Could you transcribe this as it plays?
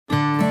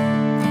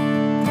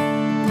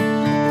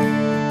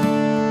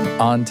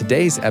On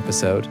today's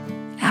episode,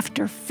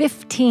 after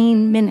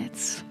 15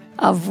 minutes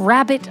of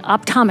rabbit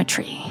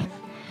optometry,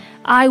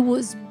 I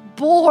was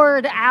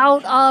bored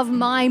out of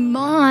my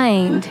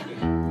mind.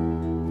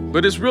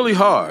 But it's really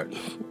hard,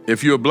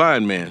 if you're a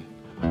blind man,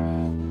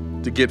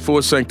 to get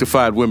 4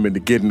 sanctified women to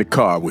get in the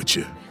car with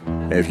you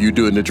if you're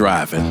doing the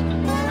driving.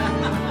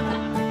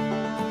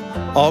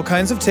 all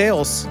kinds of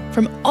tales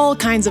from all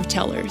kinds of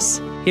tellers.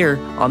 Here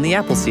on the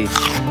Appleseed.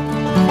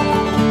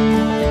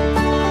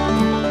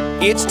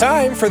 It's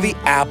time for the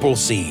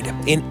Appleseed.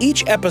 In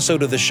each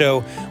episode of the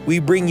show, we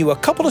bring you a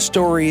couple of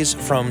stories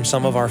from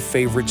some of our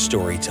favorite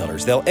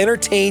storytellers. They'll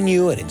entertain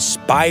you and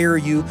inspire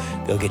you.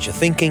 They'll get you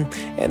thinking,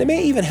 and it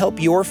may even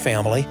help your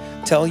family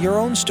tell your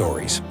own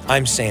stories.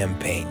 I'm Sam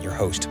Payne, your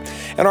host.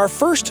 And our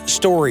first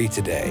story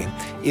today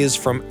is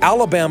from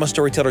Alabama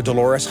storyteller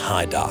Dolores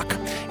Hydock.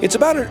 It's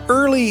about an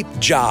early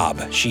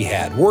job she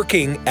had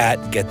working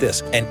at, get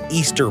this, an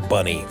Easter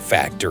Bunny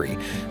factory.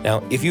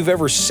 Now, if you've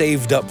ever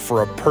saved up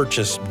for a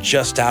purchase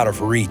just out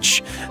of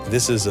reach,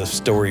 this is a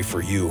story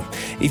for you.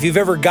 If you've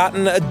ever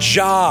gotten a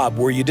job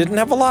where you didn't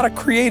have a lot of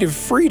creative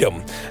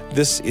freedom,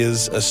 this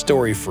is a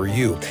story for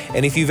you.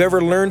 And if you've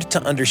ever learned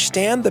to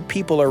understand the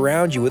people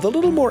around you with a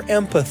little more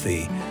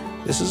empathy,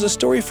 this is a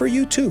story for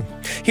you too.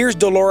 Here's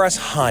Dolores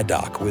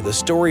Hydock with a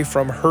story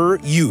from her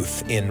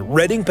youth in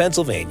Reading,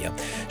 Pennsylvania.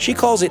 She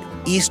calls it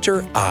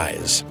Easter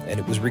Eyes, and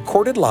it was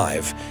recorded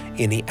live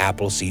in the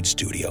Appleseed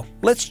studio.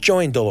 Let's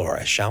join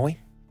Dolores, shall we?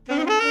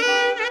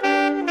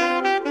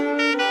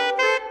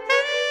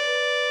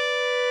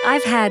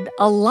 I've had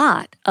a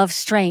lot of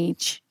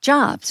strange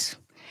jobs.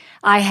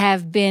 I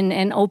have been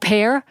an au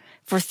pair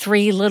for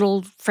 3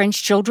 little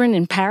French children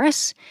in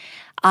Paris.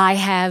 I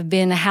have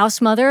been a house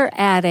mother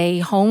at a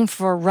home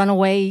for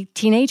runaway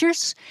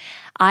teenagers.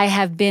 I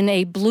have been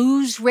a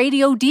blues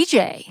radio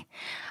DJ.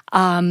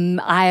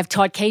 I have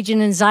taught Cajun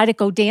and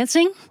Zydeco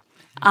dancing.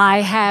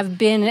 I have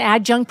been an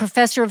adjunct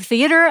professor of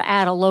theater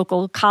at a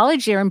local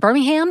college there in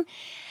Birmingham.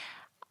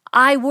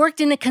 I worked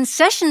in a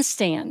concession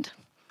stand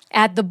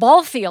at the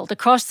ball field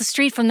across the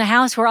street from the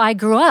house where I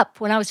grew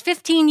up when I was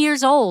 15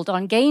 years old.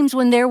 On games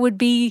when there would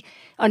be,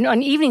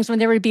 on evenings when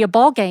there would be a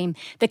ball game,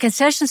 the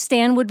concession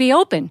stand would be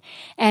open.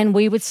 And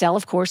we would sell,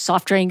 of course,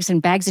 soft drinks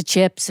and bags of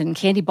chips and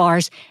candy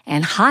bars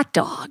and hot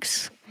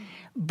dogs.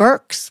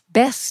 Burke's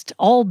Best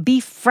all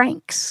beef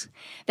franks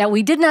that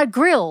we did not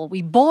grill,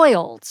 we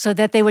boiled so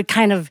that they would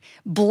kind of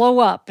blow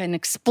up and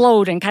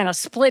explode and kind of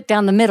split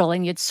down the middle,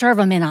 and you'd serve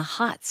them in a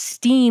hot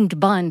steamed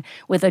bun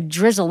with a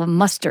drizzle of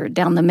mustard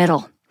down the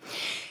middle.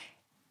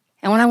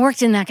 And when I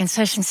worked in that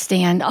concession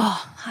stand,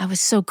 I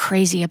was so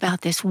crazy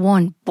about this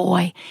one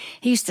boy.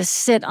 He used to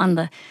sit on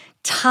the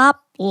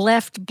top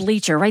left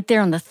bleacher right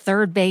there on the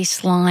third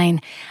base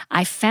line.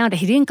 I found it.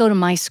 He didn't go to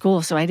my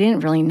school, so I didn't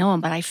really know him,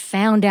 but I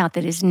found out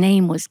that his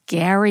name was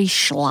Gary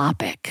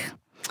Schloppick.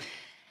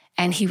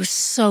 And he was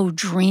so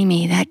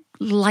dreamy, that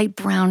light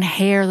brown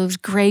hair, those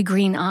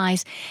gray-green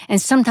eyes.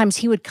 And sometimes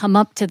he would come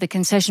up to the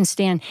concession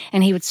stand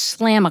and he would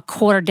slam a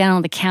quarter down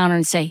on the counter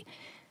and say,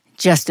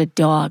 "Just a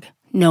dog,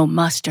 no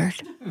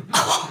mustard."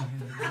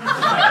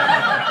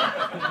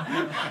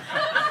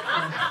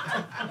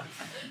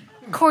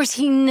 Of course,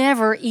 he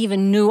never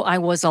even knew I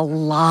was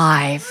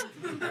alive,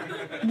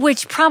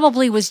 which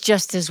probably was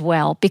just as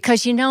well.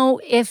 Because, you know,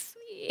 if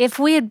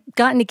we had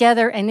gotten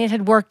together and it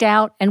had worked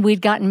out and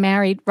we'd gotten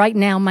married, right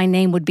now my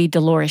name would be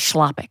Dolores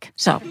Schloppick.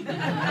 So,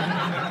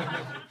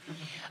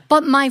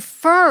 but my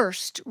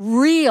first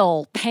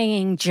real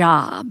paying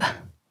job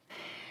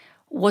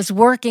was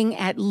working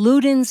at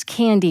Luden's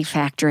Candy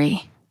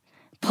Factory,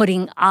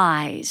 putting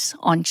eyes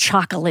on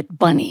chocolate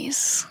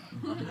bunnies.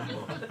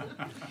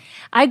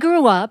 I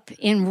grew up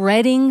in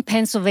Reading,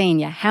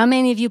 Pennsylvania. How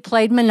many of you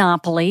played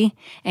Monopoly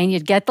and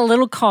you'd get the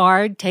little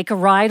card, take a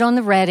ride on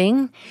the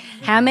Reading?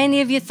 How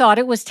many of you thought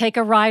it was take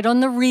a ride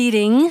on the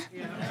Reading?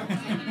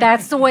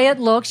 That's the way it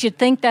looks. You'd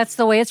think that's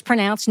the way it's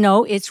pronounced.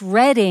 No, it's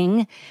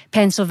Reading,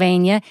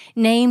 Pennsylvania,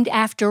 named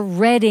after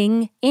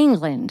Reading,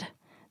 England,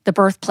 the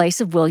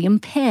birthplace of William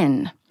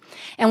Penn.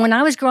 And when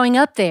I was growing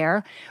up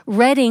there,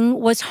 Reading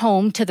was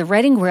home to the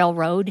Reading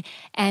Railroad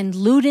and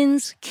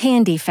Luden's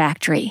Candy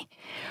Factory,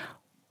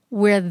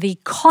 where the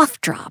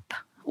cough drop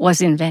was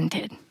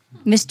invented.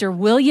 Mr.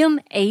 William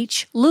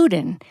H.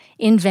 Luden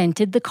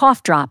invented the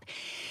cough drop.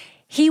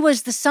 He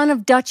was the son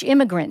of Dutch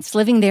immigrants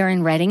living there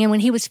in Reading, and when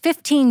he was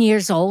 15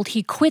 years old,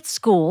 he quit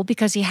school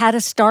because he had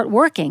to start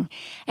working,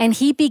 and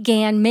he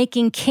began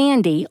making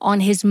candy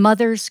on his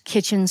mother's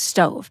kitchen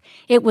stove.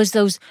 It was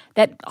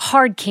that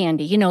hard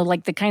candy, you know,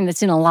 like the kind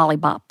that's in a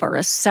lollipop or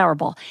a sour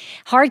ball.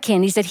 Hard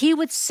candies that he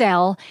would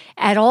sell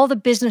at all the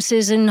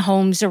businesses and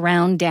homes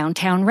around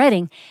downtown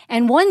Reading.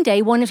 And one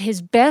day, one of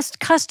his best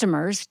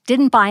customers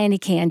didn't buy any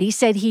candy,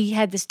 said he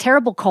had this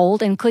terrible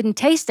cold and couldn't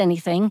taste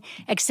anything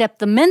except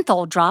the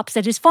menthol drops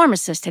that his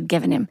pharmacist had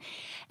given him.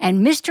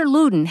 And Mr.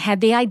 Luden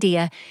had the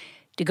idea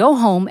to go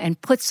home and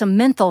put some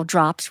menthol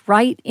drops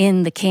right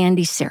in the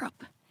candy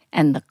syrup.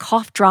 And the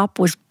cough drop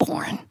was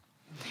born.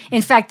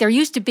 In fact, there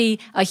used to be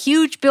a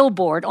huge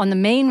billboard on the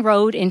main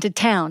road into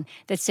town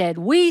that said,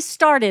 "We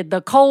started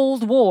the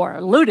Cold War,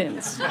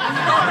 Ludens."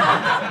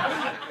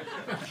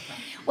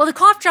 Well, the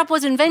cough drop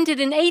was invented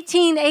in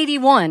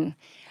 1881.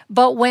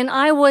 But when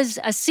I was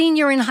a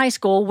senior in high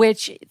school,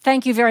 which,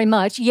 thank you very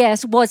much,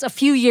 yes, was a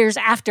few years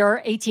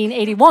after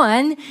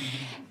 1881,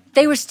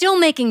 they were still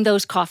making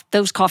those cough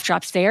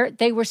drops there.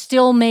 They were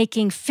still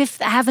making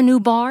Fifth Avenue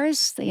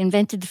bars. They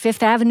invented the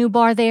Fifth Avenue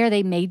bar there.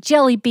 They made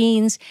jelly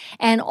beans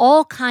and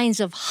all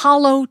kinds of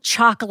hollow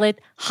chocolate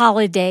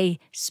holiday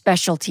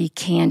specialty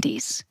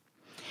candies.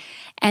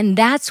 And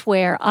that's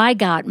where I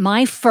got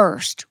my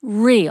first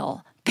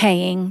real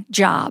paying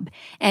job.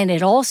 And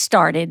it all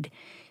started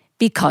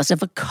because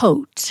of a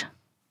coat.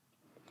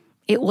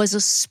 It was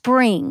a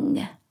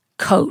spring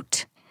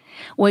coat,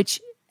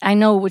 which I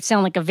know would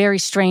sound like a very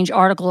strange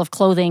article of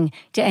clothing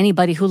to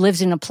anybody who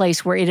lives in a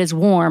place where it is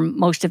warm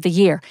most of the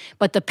year.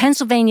 But the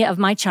Pennsylvania of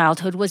my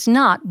childhood was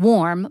not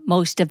warm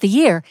most of the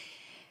year.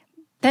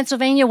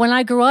 Pennsylvania, when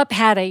I grew up,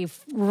 had a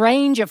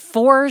range of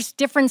 4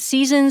 different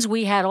seasons.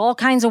 We had all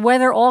kinds of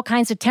weather, all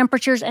kinds of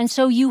temperatures, and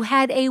so you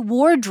had a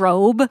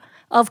wardrobe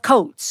of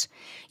coats.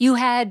 You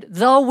had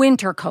the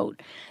winter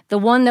coat, the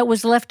one that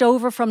was left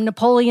over from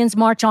Napoleon's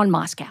March on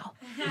Moscow.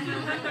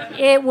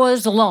 It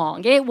was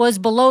long. It was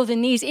below the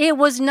knees. It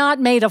was not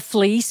made of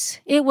fleece.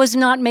 It was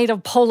not made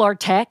of Polar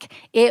Tech.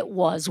 It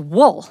was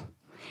wool.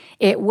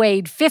 It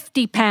weighed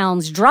 50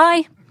 pounds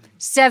dry,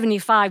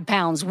 75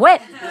 pounds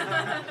wet,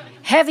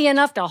 heavy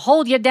enough to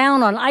hold you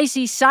down on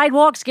icy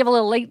sidewalks, give a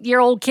little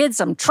 8-year-old kid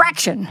some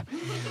traction.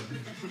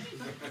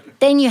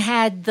 Then you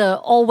had the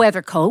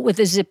all-weather coat with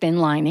a zip-in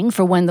lining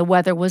for when the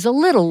weather was a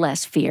little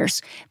less fierce.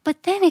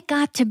 But then it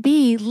got to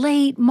be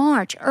late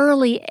March,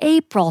 early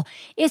April.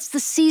 It's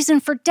the season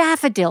for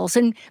daffodils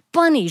and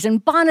bunnies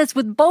and bonnets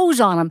with bows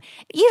on them.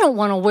 You don't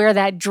want to wear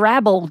that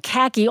drab old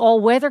khaki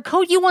all-weather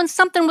coat. You want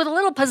something with a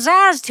little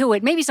pizzazz to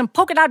it, maybe some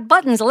polka-dot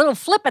buttons, a little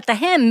flip at the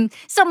hem,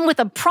 something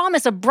with a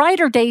promise of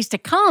brighter days to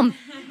come.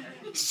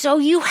 So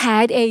you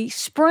had a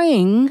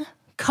spring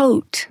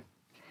coat.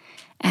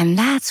 And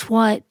that's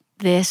what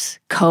this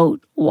coat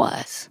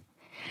was.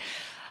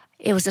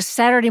 It was a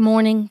Saturday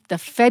morning, the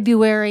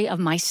February of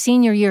my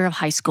senior year of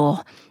high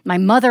school. My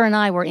mother and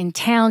I were in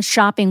town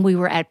shopping. We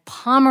were at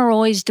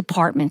Pomeroy's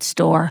department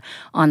store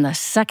on the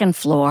 2nd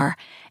floor,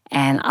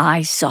 and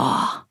I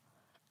saw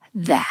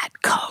that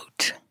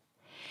coat.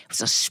 It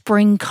was a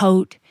spring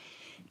coat,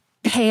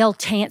 pale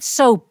tan,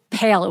 so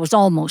pale it was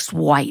almost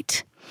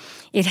white.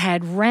 It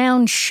had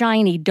round,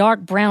 shiny,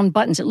 dark brown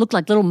buttons. It looked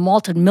like little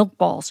malted milk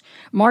balls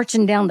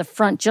marching down the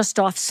front just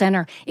off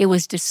center. It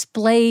was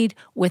displayed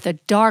with a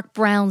dark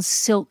brown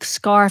silk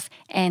scarf,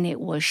 and it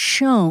was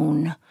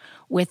shown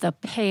with a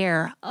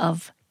pair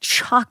of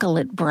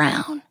chocolate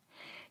brown,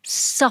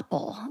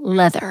 supple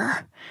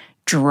leather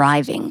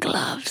driving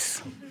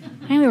gloves.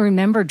 Anybody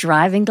remember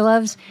driving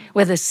gloves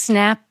with a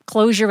snap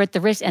closure at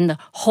the wrist and the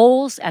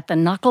holes at the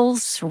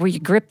knuckles where you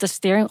grip the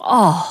steering?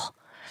 Oh,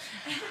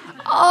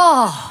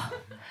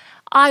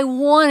 I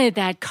wanted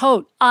that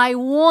coat. I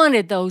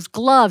wanted those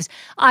gloves.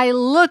 I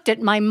looked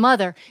at my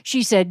mother.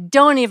 She said,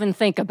 "Don't even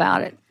think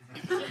about it."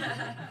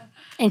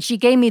 And she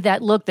gave me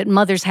that look that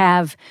mothers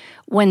have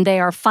when they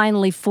are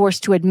finally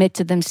forced to admit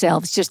to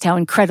themselves just how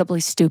incredibly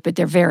stupid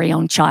their very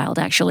own child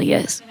actually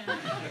is.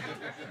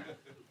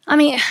 I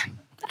mean,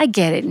 I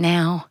get it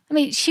now. I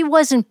mean, she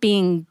wasn't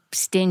being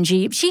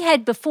stingy. She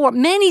had before,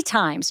 many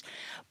times,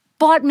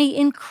 bought me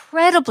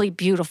incredibly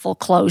beautiful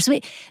clothes. I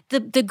mean,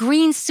 the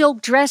green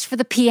silk dress for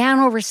the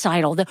piano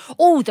recital, the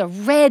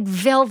red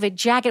velvet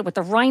jacket with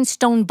the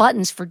rhinestone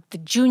buttons for the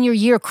junior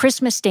year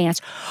Christmas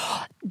dance,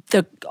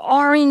 the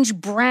orange,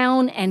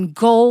 brown, and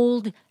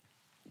gold,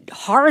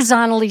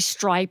 horizontally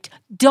striped,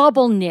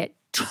 double knit,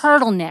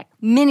 turtleneck,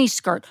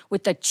 miniskirt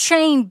with the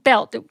chain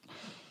belt.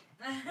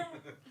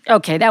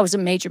 Okay, that was a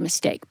major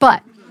mistake,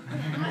 but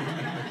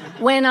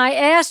when I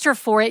asked her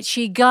for it,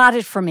 she got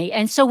it for me.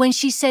 And so when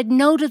she said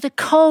no to the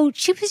coat,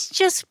 she was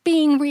just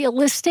being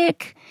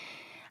realistic.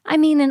 I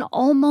mean, an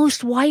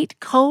almost white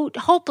coat,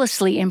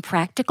 hopelessly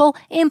impractical,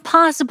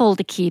 impossible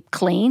to keep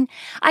clean.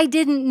 I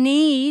didn't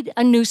need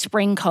a new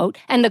spring coat,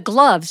 and the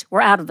gloves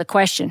were out of the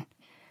question.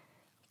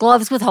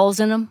 Gloves with holes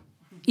in them?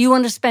 You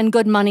want to spend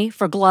good money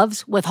for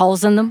gloves with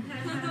holes in them?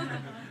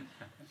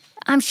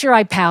 I'm sure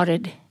I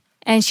pouted.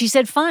 And she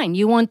said, "Fine,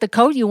 you want the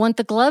coat, you want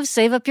the gloves,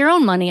 save up your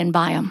own money and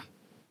buy them."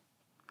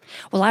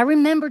 Well, I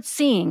remembered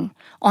seeing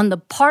on the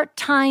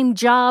part-time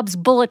jobs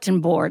bulletin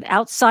board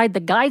outside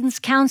the guidance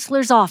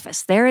counselor's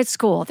office there at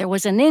school, there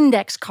was an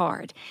index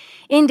card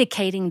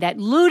indicating that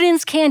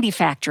Ludens Candy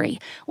Factory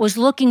was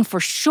looking for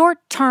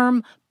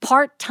short-term,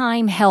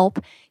 part-time help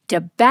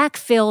to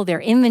backfill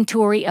their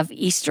inventory of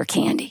Easter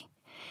candy.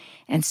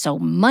 And so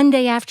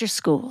Monday after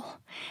school,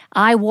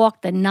 I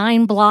walked the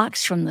 9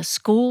 blocks from the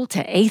school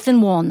to 8th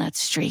and Walnut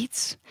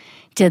Streets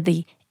to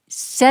the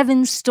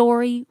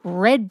 7-story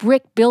red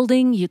brick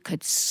building you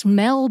could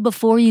smell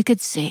before you could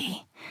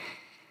see.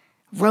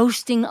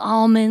 Roasting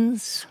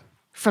almonds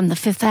from the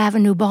Fifth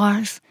Avenue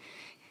bars,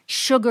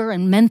 sugar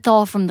and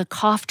menthol from the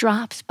cough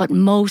drops, but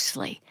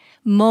mostly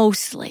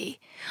the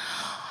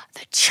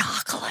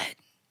chocolate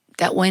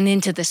that went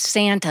into the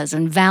Santas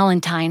and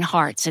Valentine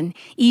hearts and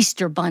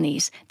Easter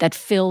bunnies that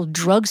filled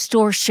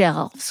drugstore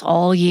shelves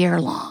all year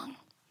long.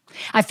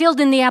 I filled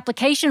in the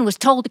application, was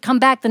told to come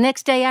back the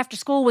next day after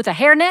school with a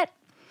hairnet,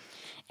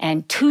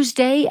 and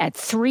Tuesday at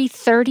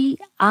 3:30,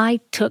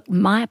 I took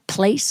my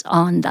place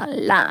on the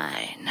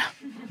line.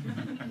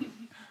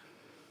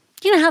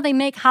 You know how they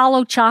make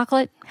hollow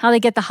chocolate? How they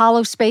get the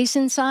hollow space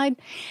inside?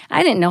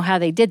 I didn't know how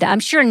they did that. I'm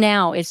sure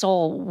now it's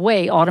all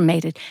way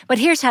automated. But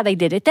here's how they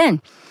did it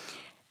then.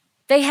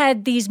 They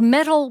had these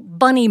metal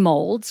bunny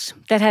molds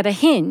that had a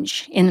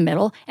hinge in the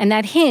middle, and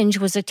that hinge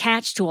was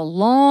attached to a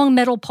long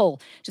metal pole.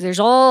 So there's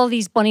all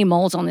these bunny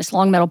molds on this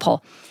long metal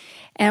pole.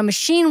 And a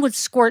machine would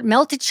squirt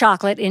melted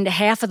chocolate into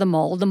half of the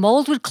mold. The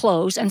mold would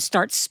close and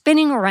start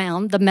spinning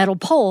around the metal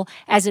pole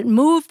as it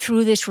moved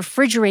through this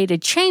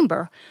refrigerated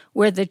chamber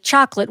where the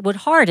chocolate would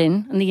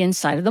harden on the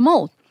inside of the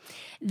mold.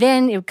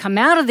 Then it would come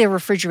out of the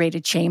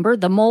refrigerated chamber,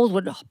 the mold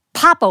would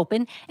pop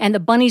open, and the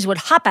bunnies would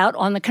hop out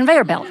on the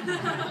conveyor belt.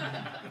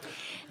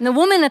 And the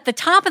woman at the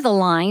top of the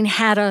line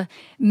had a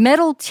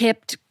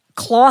metal-tipped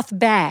cloth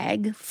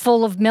bag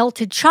full of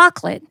melted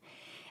chocolate,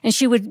 and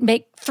she would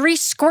make 3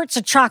 squirts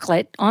of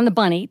chocolate on the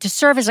bunny to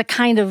serve as a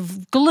kind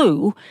of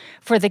glue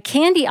for the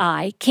candy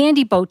eye,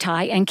 candy bow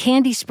tie, and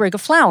candy sprig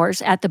of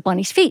flowers at the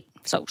bunny's feet.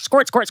 So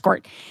squirt, squirt,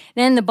 squirt.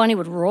 Then the bunny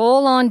would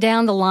roll on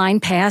down the line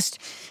past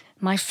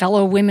my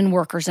fellow women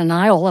workers and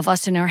I, all of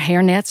us in our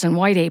hairnets and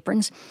white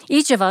aprons,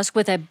 each of us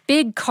with a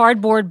big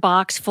cardboard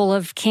box full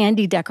of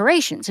candy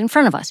decorations in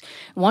front of us.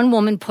 One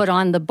woman put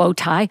on the bow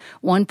tie,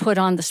 one put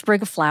on the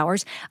sprig of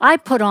flowers. I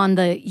put on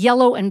the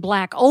yellow and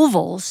black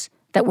ovals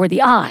that were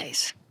the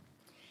eyes.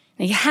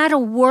 Now, you had to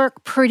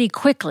work pretty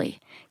quickly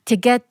to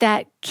get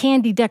that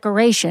candy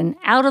decoration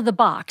out of the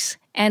box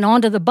and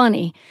onto the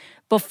bunny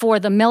before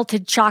the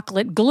melted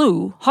chocolate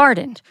glue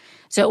hardened.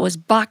 So it was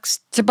box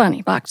to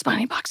bunny, box,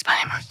 bunny, box,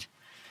 bunny, box.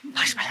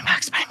 Box, bunny,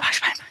 box, bunny, box,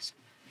 bunny, box.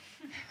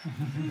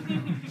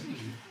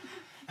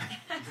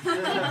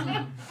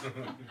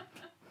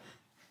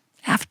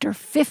 After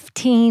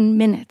 15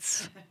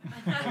 minutes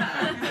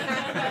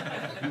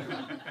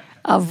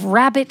of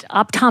rabbit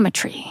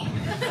optometry,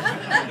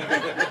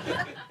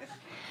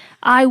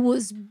 I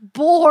was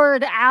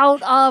bored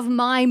out of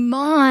my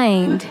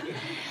mind.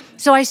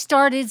 So I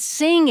started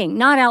singing,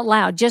 not out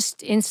loud,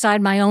 just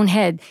inside my own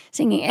head,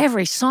 singing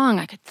every song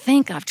I could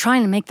think of,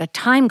 trying to make the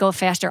time go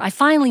faster. I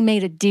finally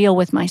made a deal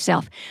with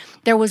myself.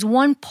 There was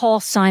one Paul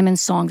Simon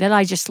song that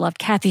I just loved,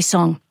 Kathy's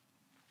song,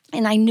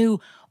 and I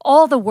knew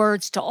all the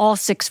words to all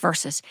 6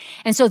 verses.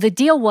 And so the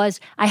deal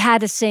was I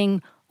had to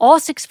sing all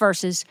 6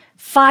 verses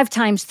 5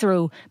 times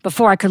through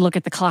before I could look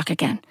at the clock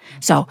again.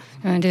 So,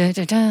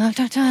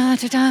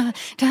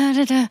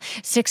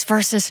 6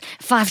 verses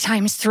 5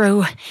 times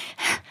through.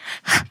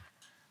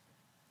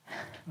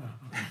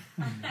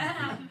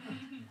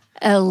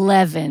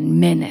 11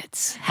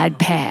 minutes had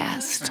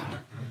passed.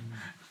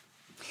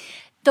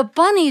 The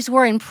bunnies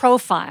were in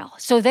profile,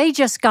 so they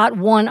just got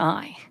one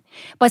eye.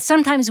 But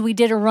sometimes we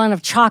did a run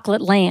of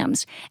chocolate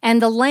lambs,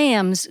 and the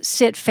lambs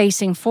sit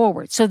facing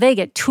forward, so they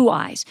get 2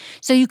 eyes.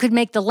 So you could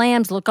make the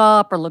lambs look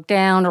up or look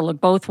down or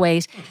look both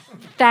ways.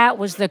 That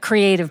was the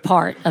creative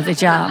part of the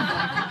job.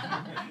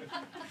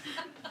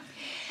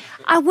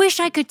 I wish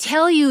I could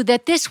tell you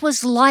that this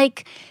was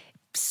like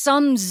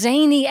some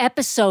zany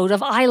episode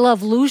of I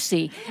Love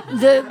Lucy,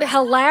 the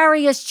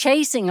hilarious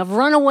chasing of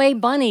runaway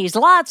bunnies,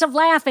 lots of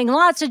laughing,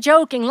 lots of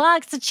joking,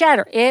 lots of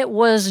chatter. It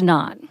was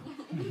not.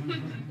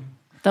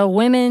 The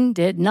women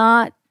did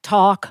not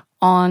talk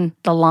on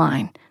the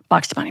line.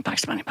 Box to bunny,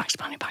 box to bunny, box to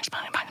bunny, box to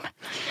bunny, box to bunny.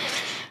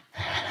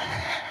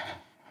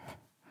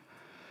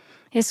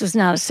 This was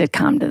not a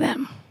sitcom to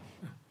them.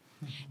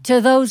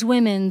 To those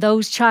women,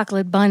 those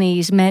chocolate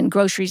bunnies meant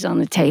groceries on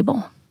the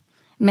table,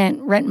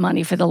 meant rent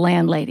money for the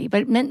landlady,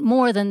 but it meant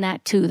more than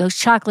that too. Those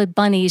chocolate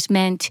bunnies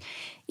meant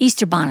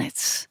Easter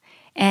bonnets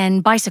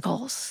and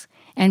bicycles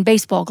and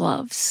baseball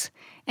gloves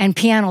and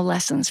piano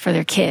lessons for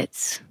their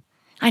kids.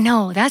 I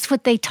know, that's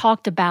what they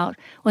talked about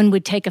when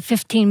we'd take a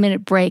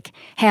 15-minute break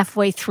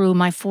halfway through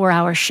my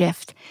 4-hour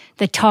shift.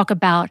 They'd talk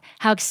about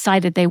how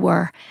excited they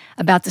were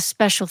about the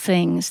special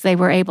things they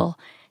were able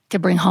to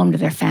bring home to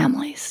their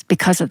families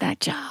because of that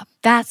job.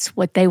 That's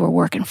what they were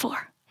working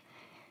for.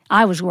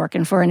 I was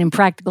working for an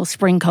impractical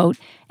spring coat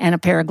and a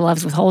pair of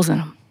gloves with holes in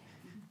them.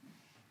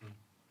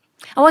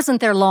 I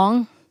wasn't there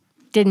long.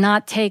 Did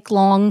not take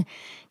long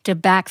to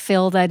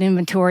backfill that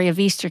inventory of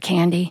Easter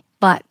candy,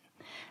 but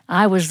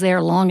I was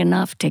there long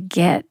enough to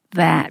get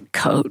that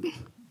coat,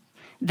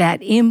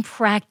 that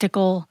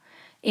impractical,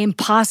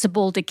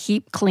 impossible to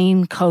keep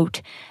clean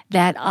coat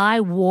that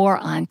I wore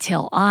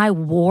until I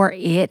wore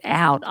it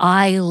out.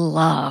 I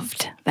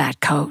loved that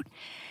coat,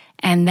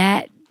 and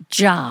that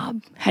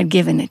job had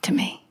given it to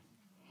me.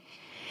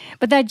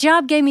 But that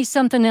job gave me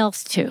something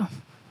else too.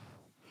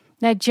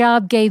 That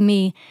job gave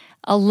me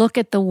a look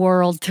at the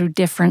world through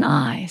different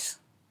eyes,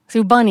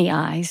 through bunny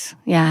eyes,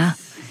 yeah.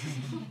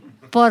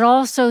 but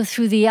also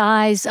through the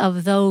eyes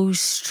of those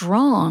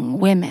strong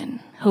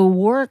women who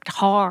worked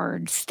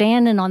hard,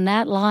 standing on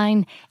that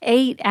line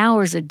 8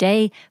 hours a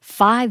day,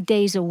 5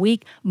 days a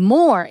week,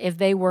 more if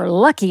they were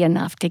lucky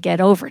enough to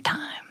get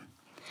overtime.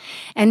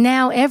 And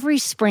now every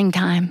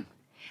springtime,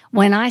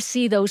 when I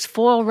see those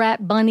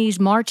foil-wrapped bunnies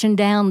marching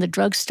down the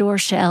drugstore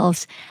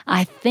shelves,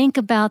 I think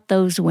about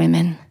those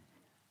women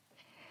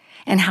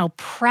and how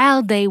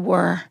proud they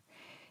were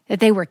that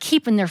they were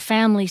keeping their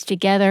families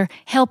together,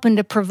 helping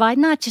to provide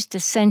not just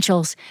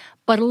essentials,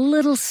 but a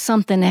little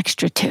something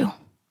extra too.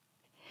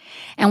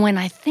 And when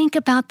I think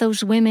about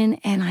those women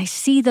and I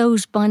see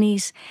those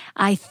bunnies,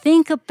 I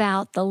think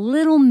about the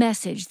little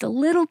message, the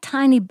little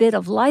tiny bit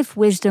of life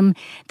wisdom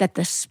that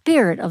the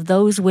spirit of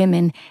those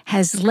women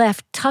has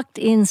left tucked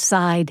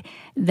inside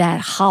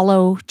that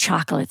hollow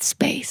chocolate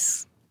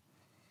space.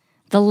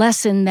 The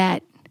lesson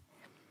that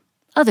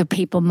other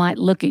people might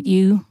look at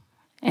you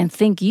and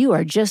think you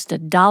are just a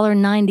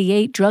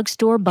 $1.98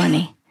 drugstore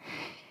bunny.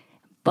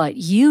 But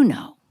you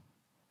know,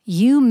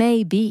 you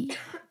may be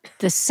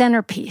the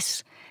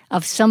centerpiece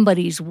of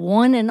somebody's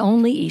one and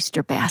only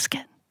Easter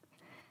basket.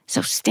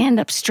 So stand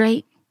up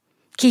straight,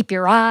 keep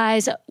your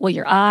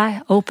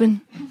eye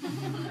open.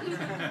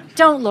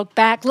 Don't look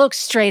back, look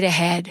straight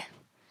ahead.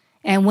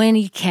 And when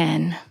you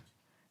can,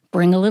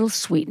 bring a little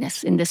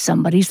sweetness into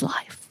somebody's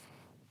life.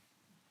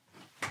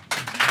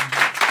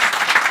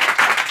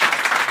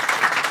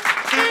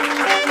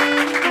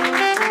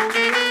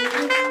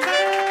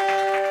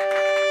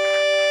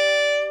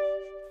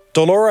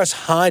 Dolores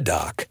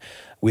Hydock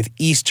with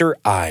Easter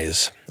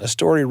Eyes, a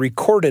story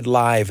recorded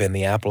live in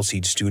the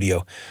Appleseed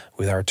studio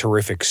with our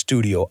terrific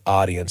studio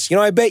audience. You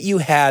know, I bet you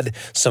had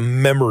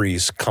some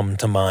memories come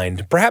to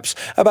mind, perhaps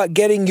about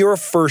getting your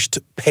first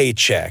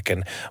paycheck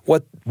and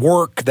what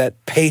work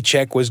that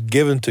paycheck was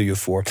given to you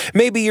for.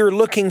 Maybe you're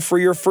looking for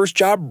your first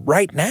job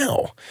right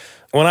now.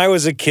 When I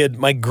was a kid,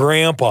 my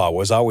grandpa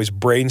was always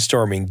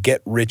brainstorming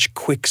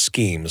get-rich-quick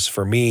schemes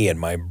for me and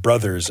my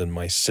brothers and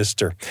my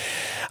sister.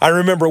 I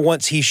remember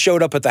once he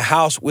showed up at the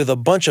house with a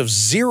bunch of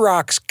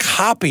Xerox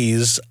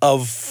copies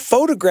of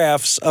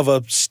photographs of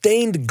a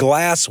stained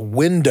glass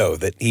window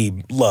that he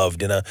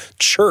loved in a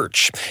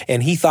church.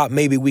 And he thought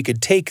maybe we could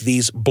take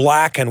these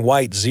black and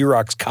white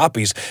Xerox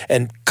copies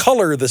and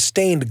color the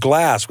stained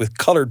glass with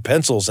colored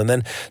pencils and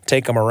then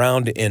take them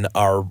around in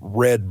our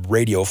red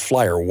radio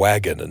flyer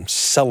wagon and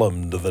sell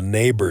them to the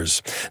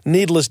neighbors.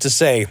 Needless to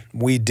say,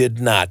 we did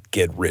not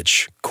get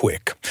rich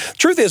quick.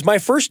 Truth is, my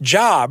first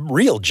job,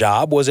 real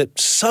job, was at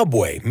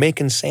Subway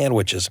making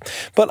sandwiches.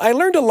 But I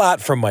learned a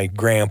lot from my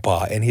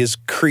grandpa and his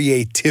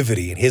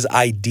creativity and his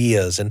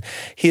ideas and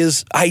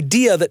his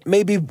idea that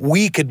maybe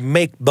we could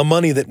make the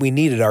money that we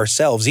needed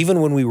ourselves,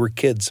 even when we were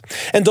kids.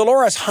 And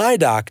Dolores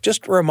Hydock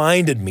just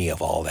reminded me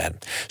of all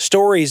that.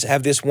 Stories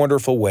have this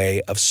wonderful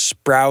way of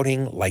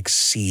sprouting like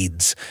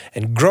seeds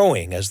and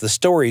growing as the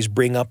stories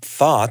bring up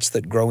thoughts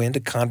that grow into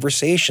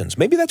conversations.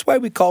 Maybe that's why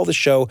we call the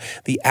show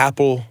the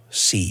Apple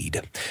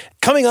Seed.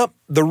 Coming up,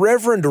 the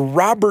Reverend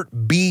Robert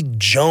B.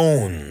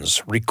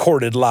 Jones,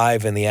 recorded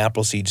live in the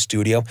Appleseed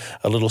studio.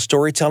 A little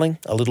storytelling,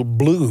 a little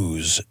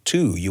blues,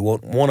 too. You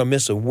won't want to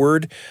miss a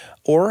word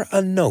or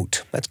a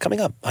note. That's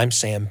coming up. I'm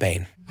Sam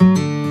Payne.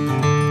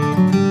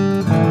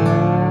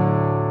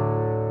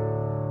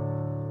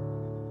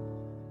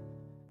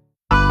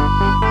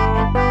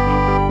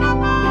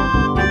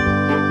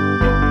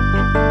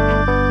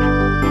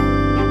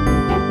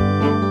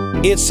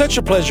 It's such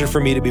a pleasure for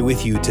me to be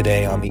with you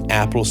today on the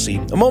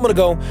Appleseed. A moment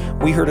ago,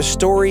 we heard a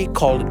story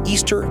called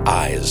Easter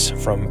Eyes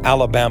from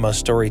Alabama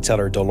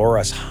storyteller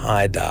Dolores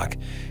Hydock.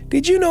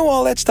 Did you know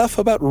all that stuff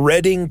about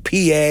Reading, PA,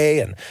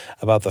 and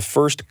about the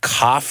first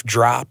cough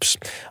drops?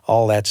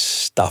 All that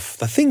stuff,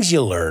 the things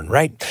you learn,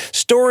 right?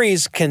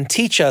 Stories can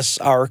teach us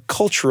our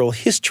cultural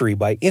history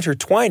by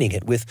intertwining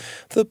it with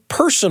the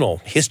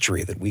personal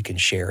history that we can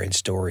share in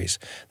stories.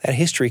 That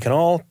history can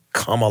all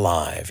come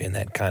alive in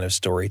that kind of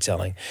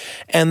storytelling.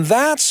 And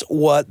that's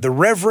what the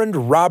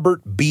Reverend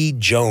Robert B.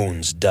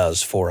 Jones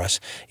does for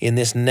us in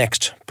this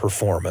next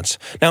performance.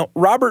 Now,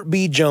 Robert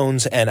B.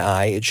 Jones and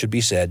I, it should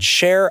be said,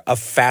 share a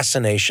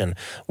fascination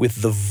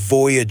with the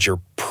Voyager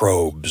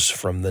probes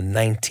from the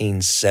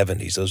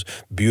 1970s, those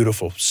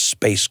beautiful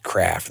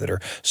spacecraft that are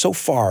so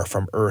far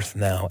from Earth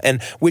now,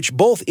 and which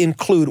both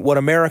include what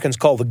Americans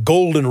call the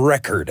Golden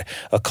Record,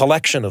 a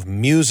collection of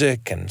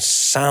music and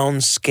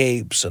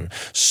soundscapes and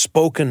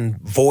spoken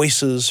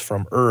voices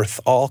from Earth,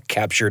 all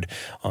captured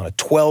on a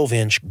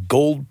 12-inch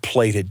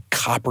gold-plated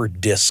copper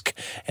disc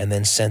and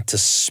then sent to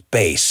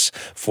space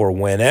for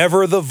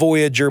whenever the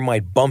Voyager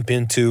might bump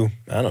into,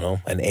 I don't know,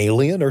 an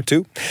alien or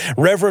two.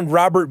 Reverend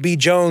Robert B.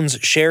 Jones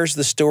shares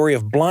the story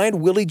of Blind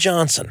Willie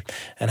Johnson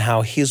and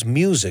how his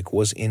music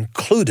was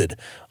included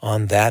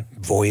on that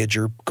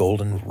Voyager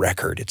Golden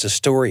Record. It's a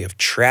story of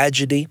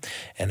tragedy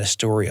and a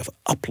story of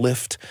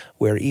uplift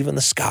where even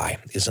the sky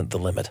isn't the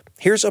limit.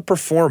 Here's a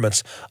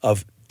performance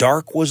of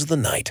Dark Was the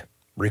Night,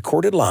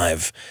 recorded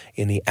live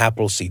in the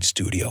Appleseed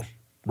studio.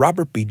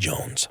 Robert B.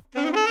 Jones.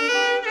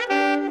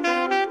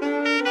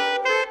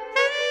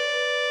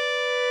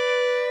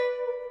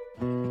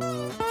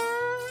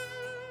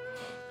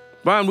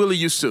 Blind Willie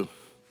used to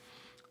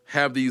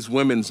have these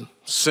women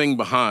sing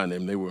behind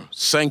him. They were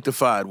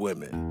sanctified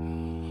women.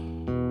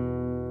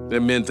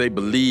 That meant they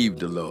believed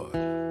the Lord.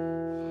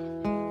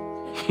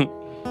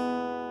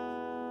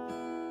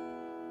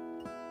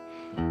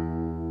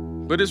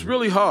 But it's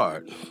really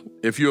hard,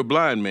 if you're a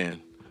blind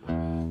man,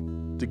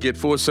 to get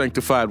 4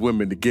 sanctified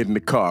women to get in the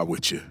car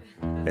with you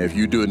if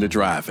you're doing the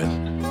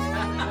driving.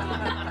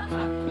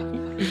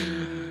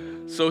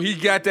 So he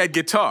got that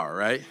guitar,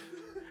 right?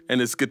 And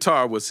his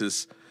guitar was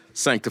his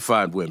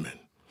sanctified women.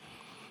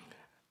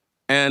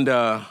 And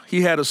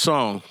he had a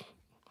song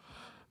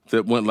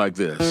that went like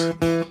this.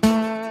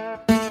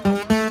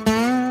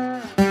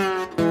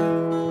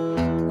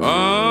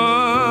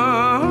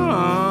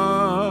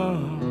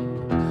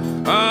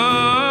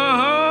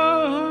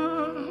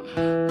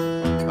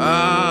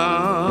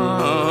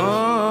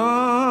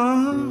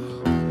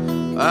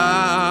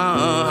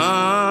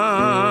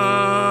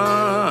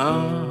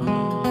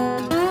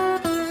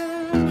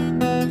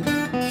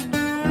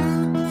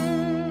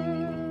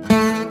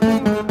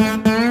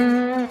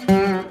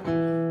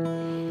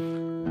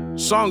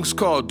 Song's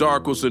called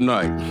Dark Was the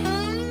Night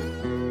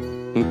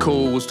and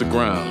Cold Was the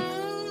Ground.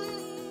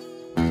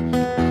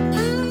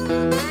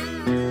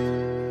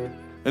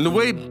 And the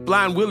way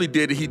Blind Willie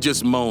did it, he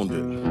just moaned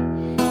it.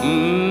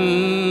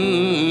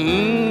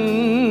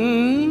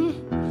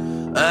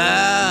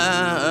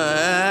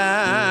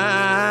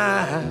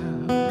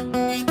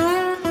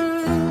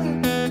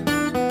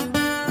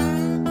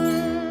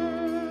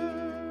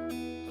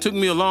 Took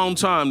me a long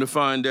time to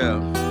find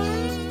out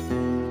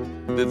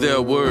that there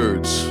are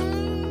words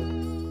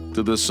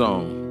to this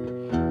song.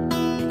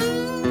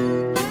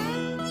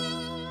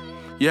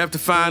 You have to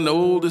find the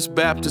oldest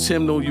Baptist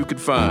hymnal you could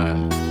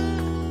find.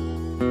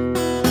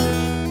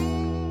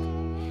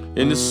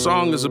 And this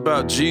song is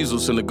about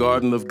Jesus in the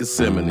Garden of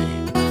Gethsemane.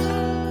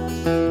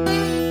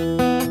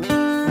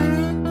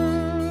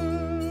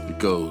 It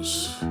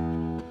goes,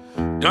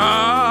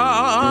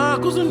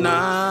 dark was the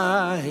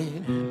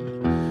night,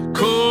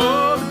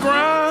 cold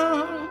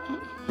ground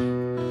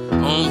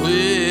on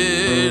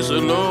which the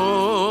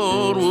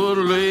Lord would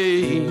lay.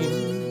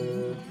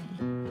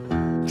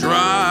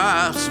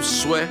 Drops of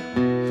sweat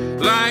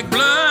like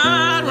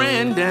blood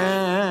ran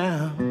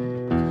down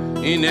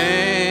in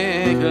agony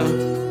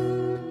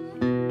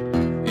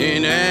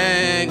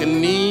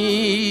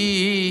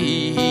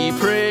he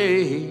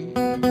prayed.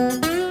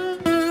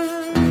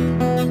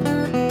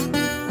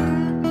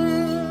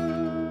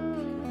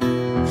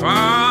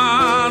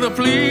 Father,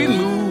 please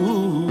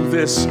move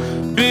this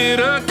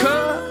bitter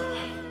cup,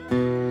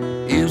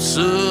 if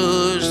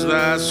such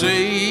thy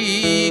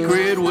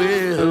sacred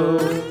will.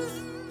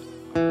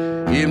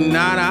 If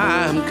not,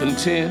 I'm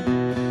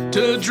content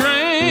to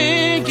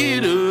drink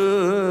it up.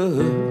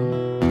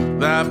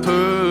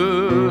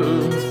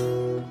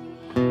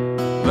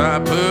 Thy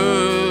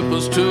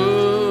purpose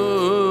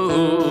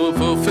to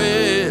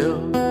fulfill.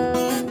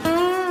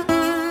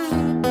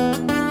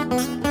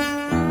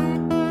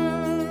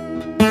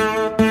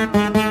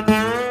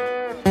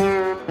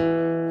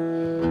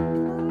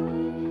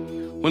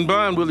 When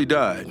Blind Willie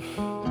died,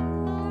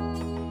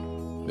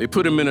 they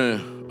put him in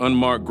an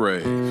unmarked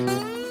grave.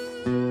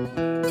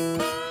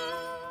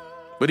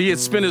 But he had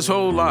spent his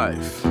whole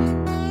life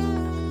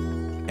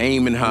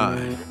aiming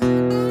high,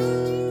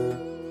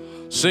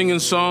 singing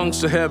songs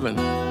to heaven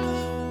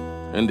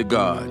and to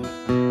God.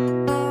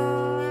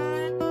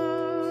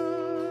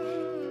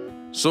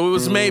 So it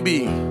was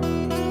maybe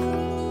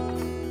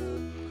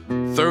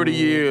 30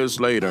 years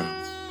later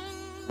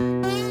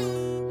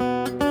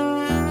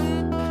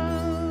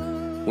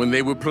when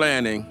they were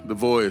planning the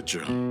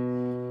Voyager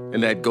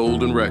and that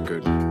Golden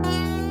Record.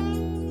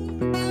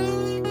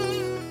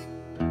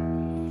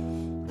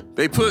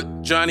 They put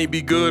Johnny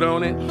B. Good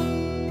on it.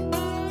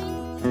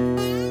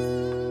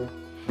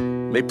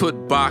 They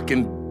put Bach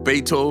and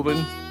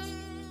Beethoven,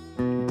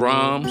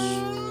 Brahms,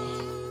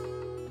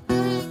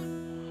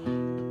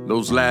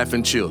 those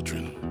laughing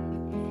children.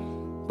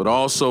 But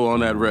also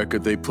on that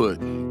record, they put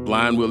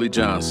Blind Willie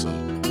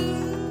Johnson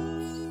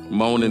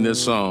moaning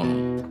this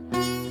song.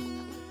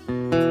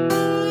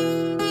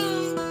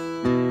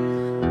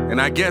 And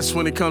I guess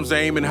when it comes to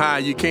aiming high,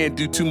 you can't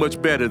do too much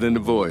better than the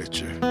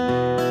Voyager.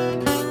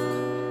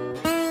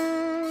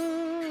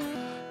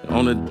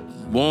 On a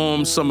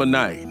warm summer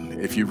night,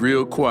 if you're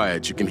real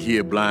quiet, you can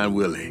hear Blind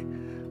Willie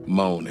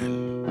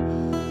moaning.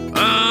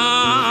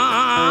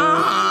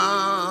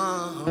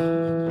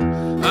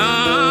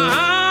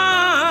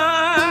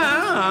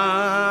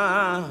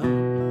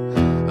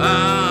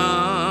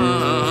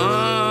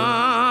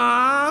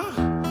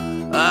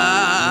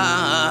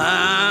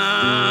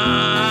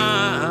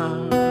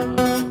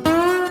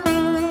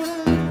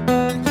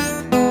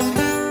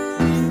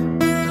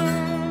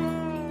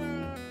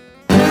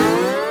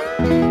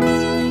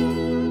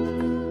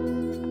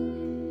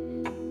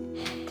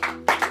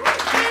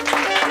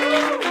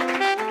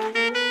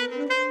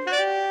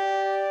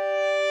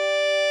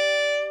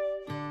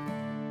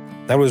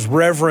 That was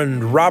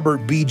Reverend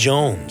Robert B.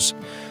 Jones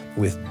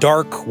with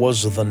Dark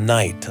Was the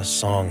Night, a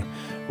song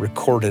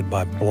recorded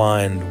by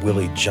Blind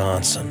Willie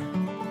Johnson.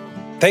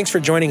 Thanks for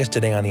joining us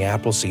today on the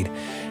Appleseed,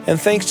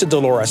 and thanks to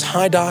Dolores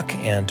Hydock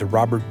and to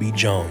Robert B.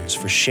 Jones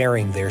for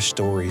sharing their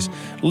stories.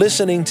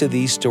 Listening to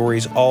these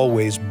stories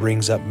always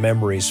brings up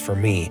memories for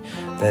me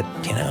that,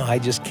 I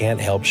just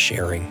can't help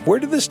sharing. Where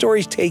did the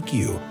stories take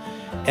you?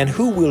 And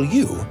who will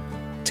you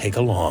take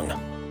along?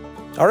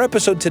 Our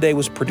episode today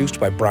was produced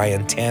by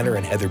Brian Tanner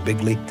and Heather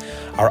Bigley.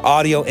 Our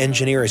audio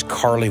engineer is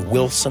Carly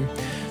Wilson.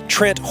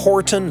 Trent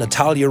Horton,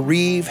 Natalia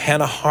Reeve,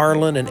 Hannah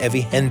Harlan, and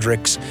Evie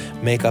Hendricks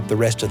make up the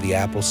rest of the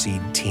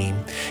Appleseed team.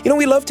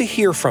 We love to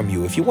hear from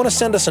you. If you want to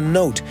send us a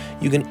note,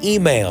 you can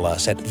email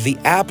us at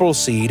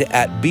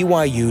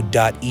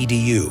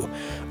theappleseed@byu.edu.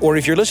 Or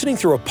if you're listening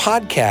through a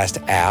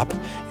podcast app,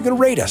 you can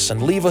rate us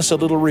and leave us a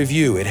little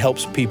review. It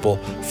helps people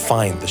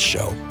find the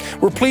show.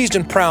 We're pleased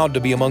and proud to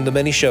be among the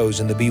many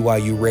shows in the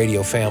BYU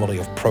Radio family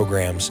of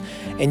programs.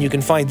 And you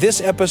can find this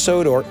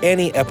episode or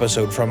any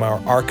episode from our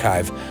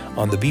archive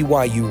on the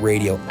BYU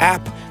Radio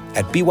app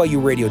at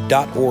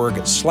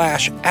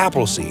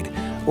byuradio.org/Appleseed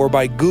or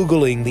by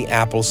Googling the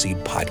Appleseed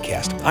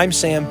Podcast. I'm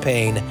Sam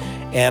Payne,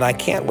 and I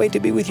can't wait to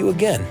be with you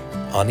again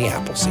on the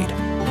Appleseed.